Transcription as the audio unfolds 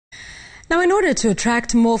Now, in order to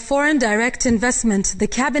attract more foreign direct investment, the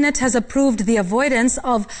Cabinet has approved the avoidance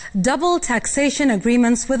of double taxation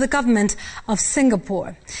agreements with the government of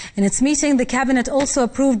Singapore. In its meeting, the Cabinet also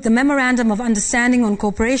approved the Memorandum of Understanding on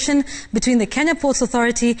Cooperation between the Kenya Ports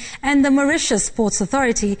Authority and the Mauritius Ports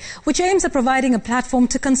Authority, which aims at providing a platform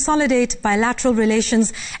to consolidate bilateral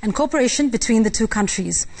relations and cooperation between the two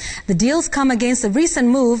countries. The deals come against a recent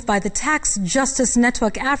move by the Tax Justice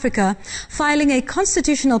Network Africa, filing a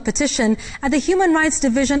constitutional petition at the Human Rights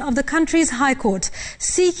Division of the country's High Court,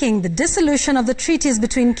 seeking the dissolution of the treaties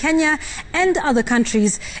between Kenya and other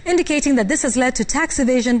countries, indicating that this has led to tax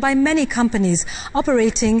evasion by many companies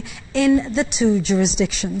operating in the two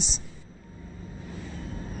jurisdictions.